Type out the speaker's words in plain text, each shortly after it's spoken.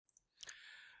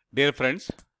Dear friends,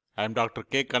 I am Dr.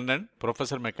 K. Kannan,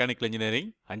 Professor Mechanical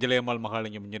Engineering, Anjalayamal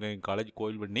Mahalingam Engineering College,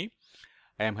 Koilvani.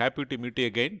 I am happy to meet you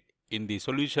again in the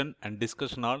solution and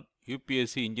discussion on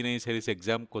UPSC Engineering Series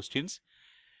exam questions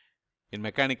in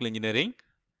Mechanical Engineering.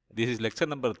 This is lecture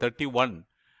number 31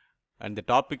 and the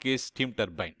topic is steam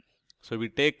turbine. So we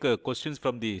take questions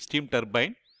from the steam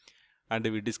turbine and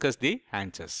we discuss the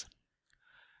answers.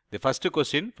 The first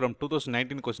question from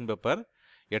 2019 question paper.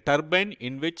 A turbine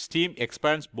in which steam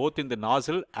expands both in the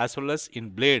nozzle as well as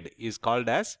in blade is called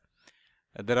as,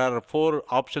 there are four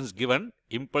options given: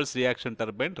 impulse reaction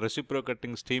turbine,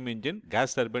 reciprocating steam engine,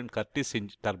 gas turbine, Curtis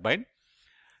turbine.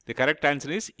 The correct answer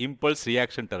is impulse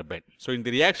reaction turbine. So in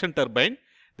the reaction turbine,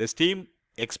 the steam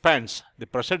expands, the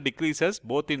pressure decreases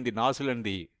both in the nozzle and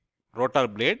the rotor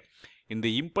blade. In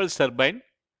the impulse turbine,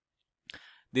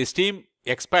 the steam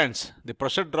expands, the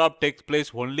pressure drop takes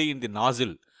place only in the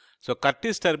nozzle. So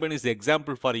Curtis turbine is the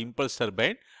example for impulse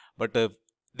turbine, but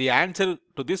the answer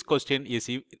to this question is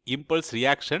impulse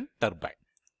reaction turbine.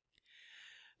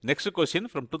 Next question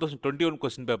from 2021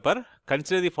 question paper.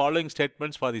 Consider the following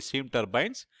statements for the steam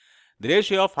turbines. The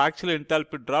ratio of actual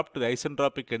enthalpy drop to the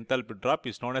isentropic enthalpy drop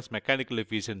is known as mechanical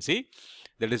efficiency.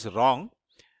 That is wrong.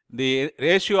 The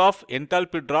ratio of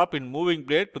enthalpy drop in moving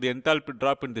blade to the enthalpy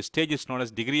drop in the stage is known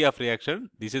as degree of reaction.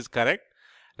 This is correct.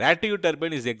 Reactive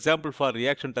turbine is the example for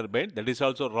reaction turbine. That is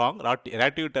also wrong.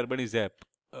 Reactive turbine is a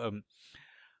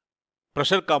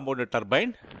pressure compounded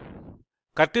turbine.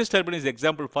 Curtis turbine is the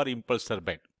example for impulse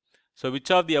turbine. So which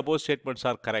of the above statements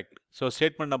are correct? So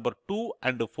statement number 2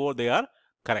 and 4 they are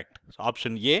correct. So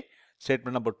option A,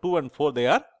 statement number 2 and 4 they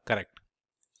are correct.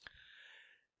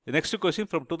 The next question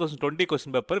from 2020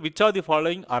 question paper. Which of the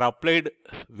following are applied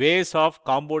ways of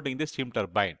compounding the steam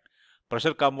turbine?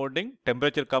 Pressure compounding,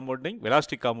 temperature compounding,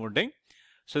 velocity compounding.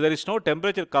 So there is no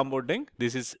temperature compounding.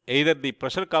 This is either the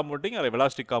pressure compounding or a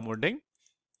velocity compounding.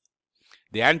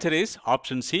 The answer is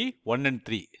option C, 1 and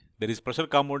 3. There is pressure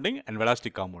compounding and velocity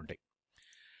compounding.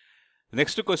 The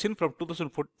next question from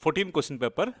 2014 question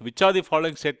paper. Which of the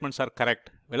following statements are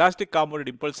correct? Velocity compounded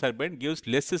impulse turbine gives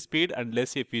less speed and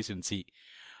less efficiency.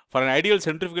 For an ideal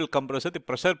centrifugal compressor, the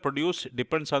pressure produced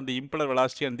depends on the impeller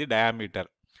velocity and the diameter.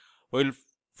 While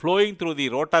flowing through the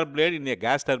rotor blade in a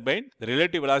gas turbine, the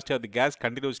relative velocity of the gas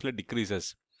continuously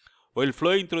decreases. While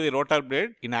flowing through the rotor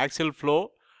blade in axial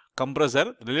flow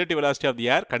compressor, the relative velocity of the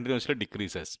air continuously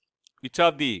decreases. Which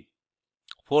of the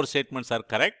four statements are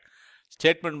correct?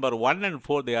 Statement number 1 and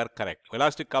 4 they are correct.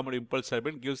 Velocity compounded impulse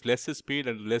turbine gives less speed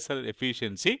and lesser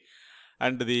efficiency,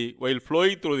 and while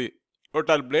flowing through the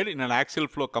rotor blade in an axial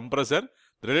flow compressor,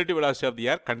 the relative velocity of the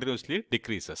air continuously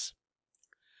decreases.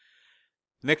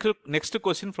 Next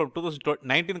question from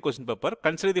 2019 question paper.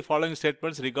 Consider the following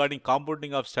statements regarding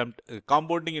compounding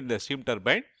in the steam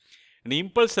turbine. In the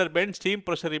impulse turbine, steam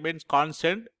pressure remains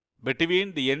constant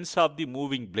between the ends of the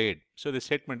moving blade. So the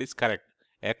statement is correct.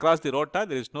 Across the rotor,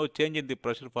 there is no change in the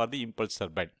pressure for the impulse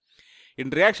turbine.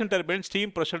 In reaction turbine, steam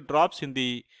pressure drops from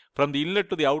the inlet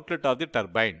to the outlet of the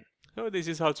turbine. So this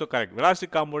is also correct. Velocity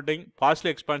compounding, partial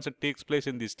expansion takes place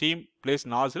in the steam place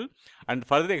nozzle and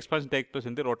further expansion takes place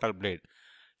in the rotor blade.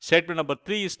 Statement number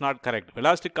 3 is not correct.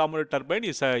 Velocity compounded turbine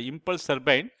is an impulse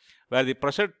turbine where the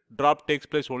pressure drop takes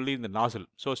place only in the nozzle.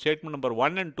 So statement number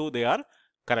 1 and 2 they are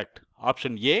correct.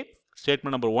 Option A,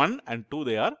 statement number 1 and 2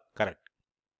 they are correct.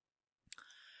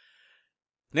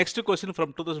 Next question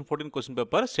from 2014 question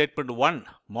paper. Statement 1.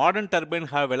 Modern turbine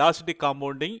have velocity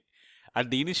compounding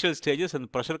at the initial stages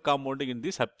and pressure compounding in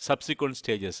the subsequent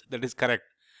stages. That is correct.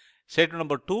 Statement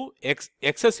number 2.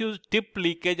 Excessive tip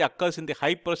leakage occurs in the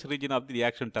high pressure region of the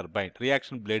reaction turbine,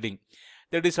 reaction blading.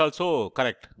 That is also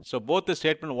correct. So both the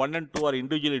statement 1 and 2 are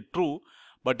individually true,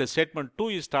 but the statement 2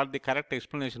 is not the correct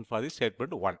explanation for the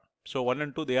statement 1. So 1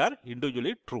 and 2 they are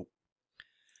individually true.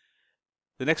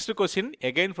 The next question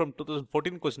again from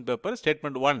 2014 question paper.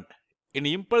 Statement 1. In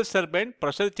impulse turbine,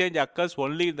 pressure change occurs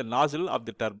only in the nozzle of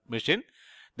the machine.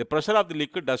 The pressure of the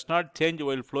liquid does not change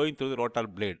while flowing through the rotor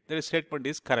blade. That statement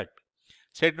is correct.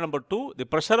 Statement number 2. The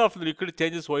pressure of the liquid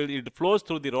changes while it flows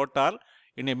through the rotor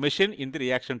in a machine in the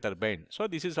reaction turbine. So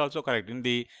this is also correct. In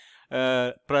the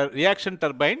reaction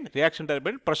turbine,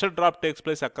 pressure drop takes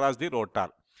place across the rotor.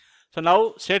 So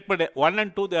now statement 1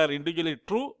 and 2 they are individually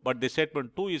true, but the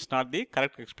statement 2 is not the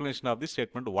correct explanation of the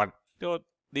statement 1. So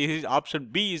this is option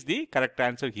B is the correct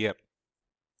answer here.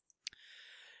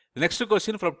 The next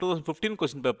question from 2015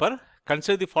 question paper.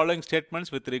 Consider the following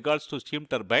statements with regards to steam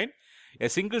turbine. A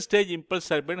single stage impulse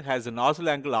turbine has a nozzle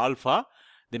angle alpha.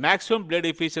 The maximum blade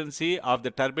efficiency of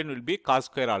the turbine will be cos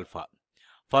square alpha.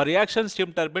 For reaction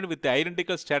steam turbine with the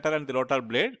identical stator and the rotor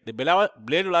blade, the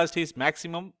blade velocity is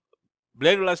maximum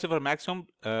blade velocity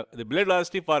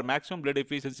for maximum blade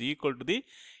efficiency equal to the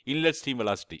inlet steam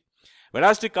velocity.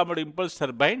 Velocity compared to impulse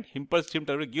steam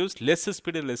turbine gives less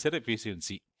speed and lesser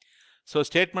efficiency. So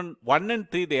statement 1 and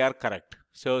 3 they are correct.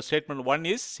 So statement 1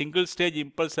 is single stage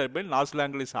impulse turbine nozzle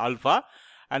angle is alpha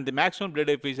and the maximum blade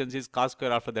efficiency is cos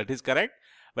square alpha, that is correct.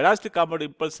 Velocity compared to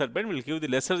impulse turbine will give the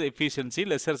lesser efficiency,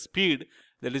 lesser speed,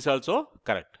 that is also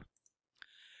correct.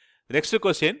 Next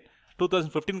question,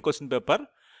 2015 question paper.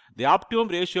 The optimum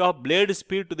ratio of blade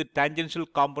speed to the tangential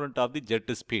component of the jet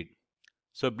speed.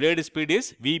 So blade speed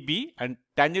is Vb and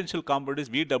tangential component is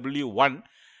Vw1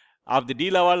 of the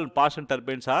D-level and Paschen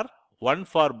turbines are 1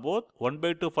 for both,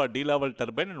 1/2 for D-level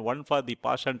turbine and 1 for the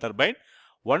Paschen turbine,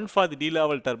 1 for the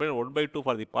D-level turbine, 1/2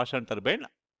 for the Paschen turbine,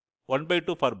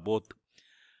 1/2 for both.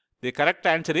 The correct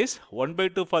answer is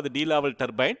 1/2 for the D-level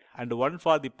turbine and 1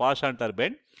 for the Paschen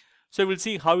turbine. So we'll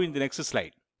see how in the next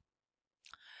slide.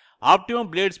 Optimum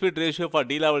blade speed ratio for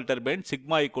D-level turbine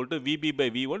sigma equal to Vb by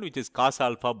V1, which is cos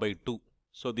alpha by 2.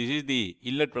 So this is the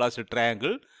inlet velocity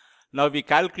triangle. Now we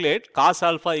calculate cos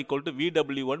alpha equal to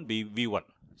Vw1 by V1.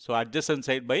 So adjacent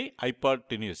side by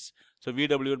hypotenuse. So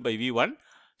Vw1 by V1.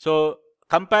 So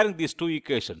comparing these two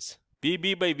equations,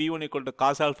 Vb by V1 equal to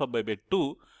cos alpha by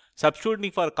 2.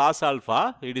 Substituting for cos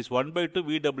alpha, it is 1/2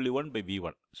 Vw1 by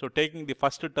V1. So taking the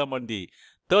first term and the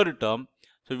third term,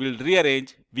 so we will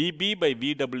rearrange Vb by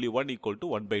Vw1 equal to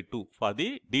 1/2 for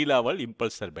the D-level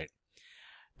impulse turbine.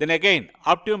 Then again,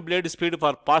 optimum blade speed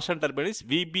for Paschen turbine is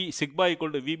Vb sigma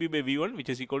equal to Vb by V1, which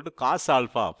is equal to cos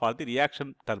alpha for the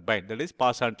reaction turbine, that is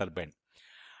Paschen turbine.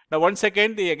 Now once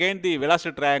again, the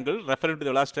velocity triangle, referring to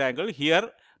the velocity triangle,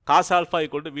 here cos alpha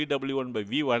equal to Vw1 by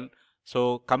V1.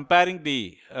 So comparing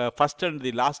the first and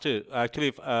the last,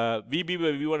 Vb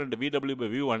by V1 and Vw by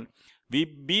V1,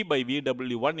 Vb by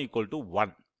Vw1 equal to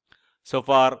 1. So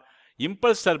for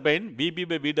impulse turbine, Vb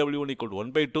by Vw1 equal to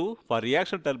 1/2. For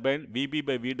reaction turbine, Vb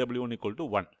by Vw1 equal to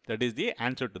 1. That is the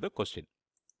answer to the question.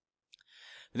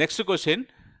 The next question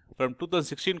from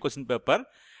 2016 question paper.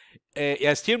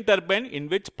 A steam turbine in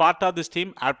which part of the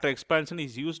steam after expansion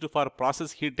is used for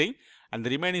process heating and the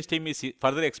remaining steam is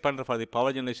further expanded for the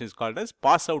power generation is called as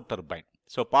pass out turbine.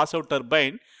 So pass out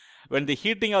turbine, when the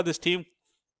heating of the steam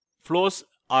flows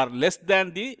are less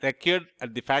than the required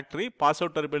at the factory, pass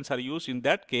out turbines are used in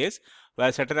that case where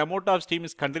a certain amount of steam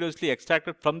is continuously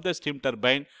extracted from the steam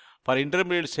turbine for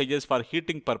intermediate stages for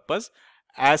heating purpose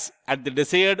as at the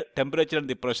desired temperature and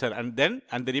the pressure, and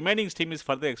the remaining steam is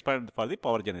further expanded for the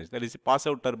power generation. That is pass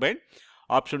out turbine.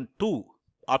 Option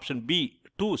B,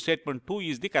 statement 2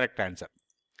 is the correct answer.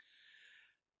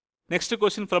 Next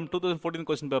question from 2014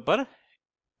 question paper.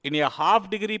 In a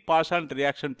half-degree Paschen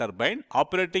reaction turbine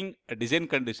operating a design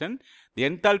condition, the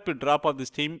enthalpy drop of the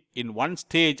steam in one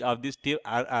stage of this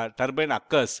turbine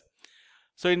occurs.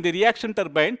 So in the reaction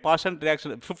turbine, Paschen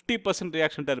reaction, 50%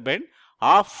 reaction turbine,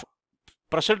 half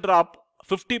pressure drop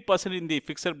 50% in the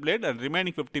fixed blade and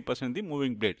remaining 50% in the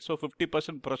moving blade. So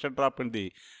 50% pressure drop in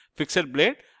the fixed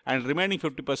blade and remaining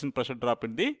 50% pressure drop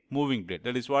in the moving blade.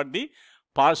 That is what the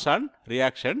Paschen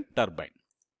reaction turbine.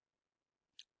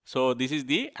 So this is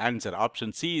the answer.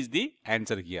 Option C is the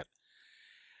answer here.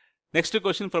 Next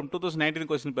question from 2019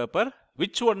 question paper.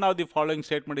 Which one of the following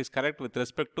statement is correct with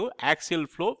respect to axial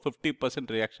flow 50%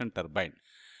 reaction turbine?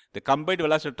 The combined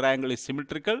velocity triangle is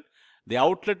symmetrical. The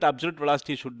outlet absolute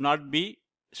velocity should not be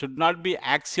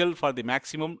axial for the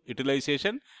maximum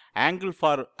utilization.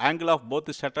 Angle of both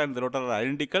the stator and the rotor are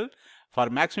identical. For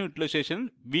maximum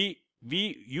utilization,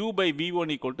 U by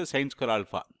V1 equal to sin square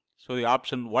alpha. So the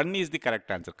option 1 is the correct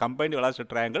answer. Combined velocity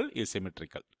triangle is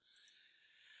symmetrical.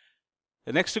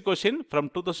 The next question from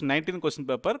 2019 question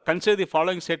paper. Consider the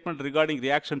following statement regarding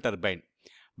reaction turbine.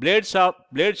 Blade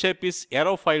shape is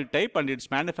aerofoil type and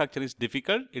its manufacture is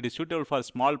difficult. It is suitable for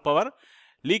small power.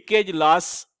 Leakage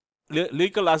losses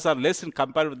are less in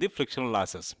compared with the frictional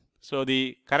losses. So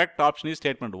the correct option is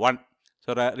statement 1.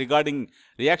 So regarding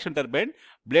reaction turbine,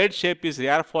 blade shape is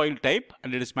airfoil type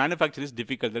and its manufacture is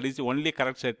difficult. That is the only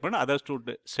correct statement. Other two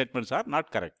statements are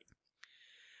not correct.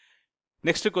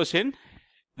 Next question.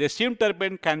 The steam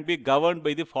turbine can be governed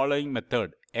by the following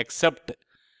method except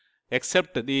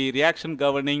the reaction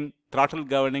governing, throttle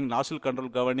governing, nozzle control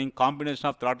governing, combination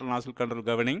of throttle nozzle control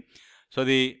governing. So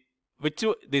the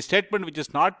statement which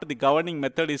is not the governing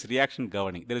method is reaction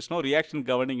governing. There is no reaction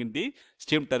governing in the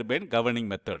steam turbine governing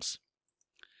methods.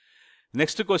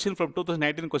 Next question from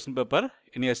 2019 question paper.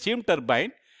 In a steam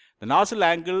turbine, the nozzle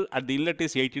angle at the inlet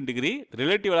is 18 degree. The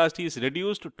relative velocity is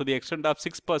reduced to the extent of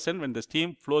 6% when the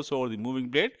steam flows over the moving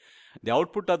blade The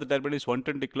output of the turbine is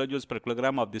 120 kilojoules per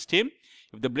kilogram of the steam.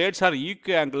 If the blades are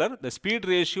equiangular, the speed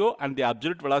ratio and the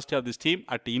absolute velocity of the steam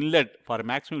at the inlet for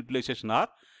maximum utilization are,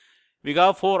 we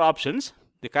have 4 options.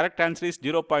 The correct answer is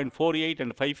 0.48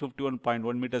 and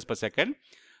 551.1 meters per second.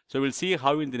 So we'll see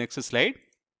how in the next slide.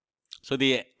 So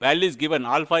the value is given: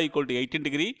 alpha equal to 18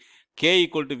 degree, K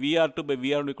equal to VR2 by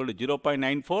VR1 equal to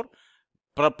 0.94,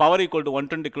 power equal to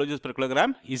 120 kilojoules per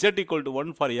kilogram, Z equal to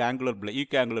 1 for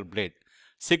equiangular blade.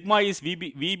 Sigma is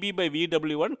VB by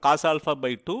VW1 cos alpha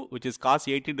by 2, which is cos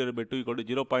 18 divided by 2 equal to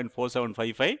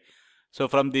 0.4755. So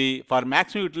from for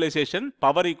maximum utilization,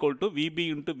 power equal to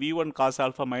VB into V1 cos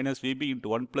alpha minus VB into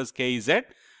 1 plus KZ.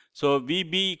 So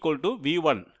VB equal to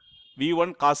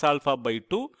V1 cos alpha by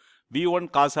 2,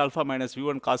 V1 cos alpha minus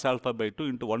V1 cos alpha by 2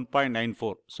 into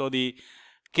 1.94. So the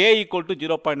K equal to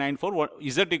 0.94,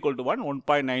 Z equal to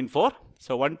 1.94.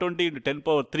 So 120 into 10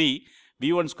 power 3,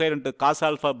 V1 square into cos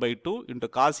alpha by 2 into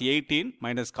cos 18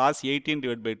 minus cos 18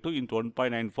 divided by 2 into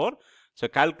 1.94. So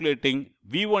calculating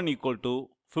V1 equal to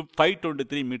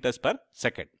 523 meters per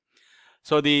second.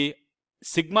 So the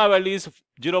sigma value is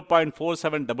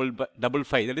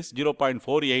 0.4755, that is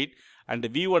 0.48, and the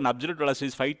V1 absolute velocity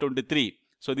is 523.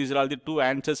 So these are all the 2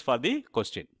 answers for the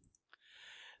question.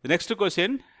 The next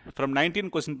question from 19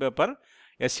 question paper: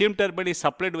 a steam turbine is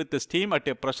supplied with the steam at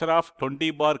a pressure of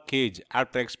 20 bar kg.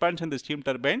 After expansion of the steam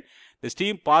turbine, the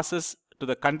steam passes to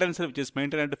the condenser, which is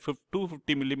maintained at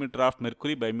 250 mm of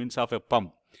mercury by means of a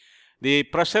pump. The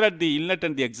pressure at the inlet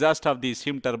and the exhaust of the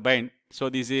steam turbine, so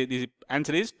this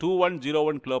answer is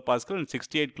 2101 kilopascal and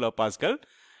 68 kilopascal.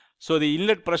 So the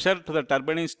inlet pressure to the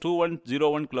turbine is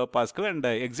 2101 kilopascal and the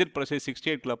exit pressure is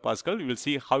 68 kilopascal. We will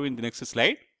see how in the next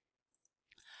slide.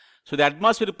 So the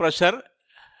atmospheric pressure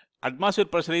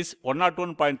is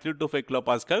 101.325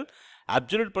 kilopascal.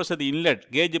 Absolute pressure, the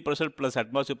inlet gauge pressure plus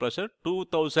atmospheric pressure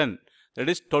 2000. That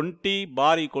is 20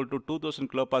 bar equal to 2000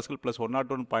 kilopascal plus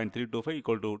 101.325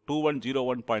 equal to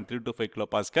 2101.325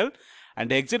 kilopascal.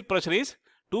 And the exit pressure is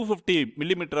 250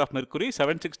 millimeter of mercury.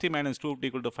 760 minus 250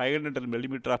 equal to 500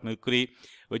 millimeter of mercury,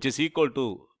 which is equal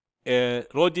to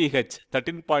rho GH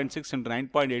 13.6 into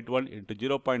 9.81 into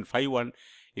 0.51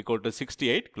 equal to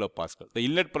 68 kilopascal. The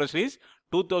inlet pressure is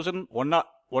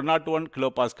 2101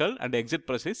 kilopascal and the exit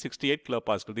pressure is 68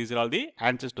 kilopascal. These are all the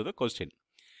answers to the question.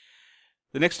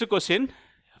 The next question: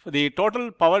 the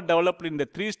total power developed in the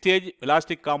 3-stage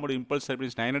elastic compound impulse turbine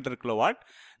is 900 kilowatt.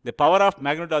 The power of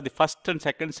magnitude of the first and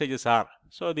second stages are.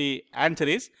 So the answer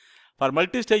is, for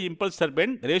multi-stage impulse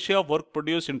turbine, the ratio of work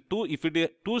produced in if it is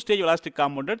 2-stage elastic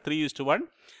compounder 3:1,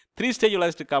 3-stage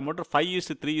elastic compounder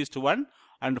 5:3:1,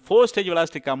 and 4-stage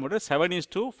elastic compounder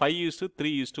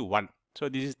 7:5:3:1. So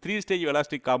this is 3-stage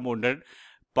elastic compounded.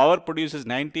 Power produces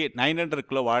 900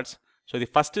 kilowatts. So the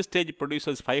first stage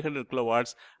produces 500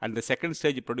 kilowatts and the second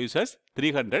stage produces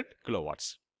 300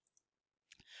 kilowatts.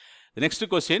 The next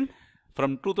question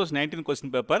from 2019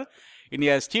 question paper: in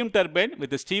a steam turbine with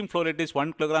the steam flow rate is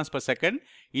 1 kilograms per second,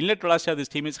 inlet velocity of the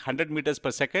steam is 100 meters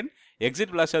per second, exit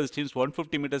velocity of the steam is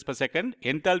 150 meters per second,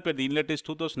 enthalpy at the inlet is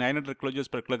 2900 kilojoules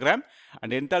per kilogram,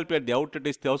 and enthalpy at the outlet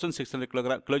is 1600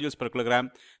 kilojoules per kilogram.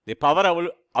 The power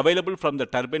available from the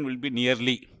turbine will be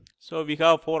nearly. So we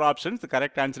have 4 options. The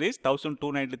correct answer is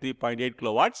 1293.8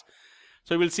 kilowatts.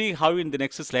 So we will see how in the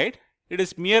next slide. It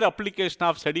is mere application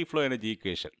of steady flow energy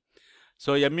equation.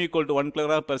 So m equal to 1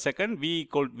 kilogram per second,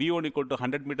 V1 equal to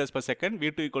 100 meters per second,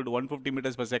 V2 equal to 150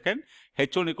 meters per second,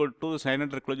 H1 equal to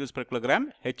 900 kilojoules per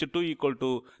kilogram, H2 equal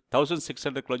to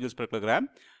 1600 kilojoules per kilogram.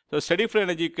 So steady flow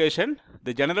energy equation,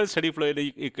 the general steady flow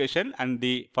energy equation, and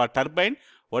for turbine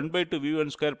 1/2 V1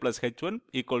 square plus H1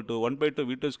 equal to 1/2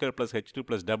 V2 square plus H2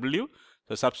 plus W.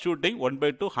 So substituting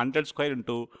 1/2 100 square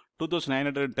into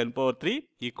 2910 power 3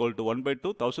 equal to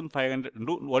 1/2 1500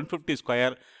 into 150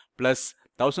 square plus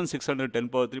 1610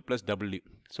 power 3 plus W.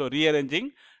 So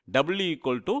rearranging, W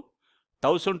equal to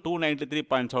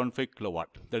 1293.75 kilowatt.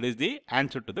 That is the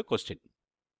answer to the question.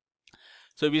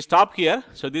 So we stop here.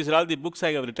 So these are all the books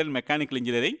I have written in mechanical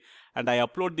engineering, and I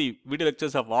upload the video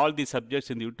lectures of all the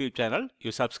subjects in the YouTube channel.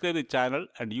 You subscribe the channel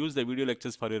and use the video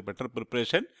lectures for your better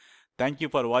preparation. Thank you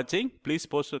for watching. Please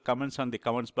post your comments on the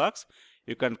comments box.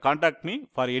 You can contact me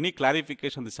for any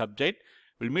clarification on the subject.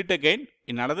 We'll meet again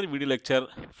in another video lecture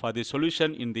for the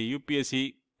solution in the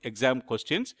UPSC exam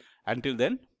questions. Until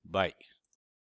then, bye.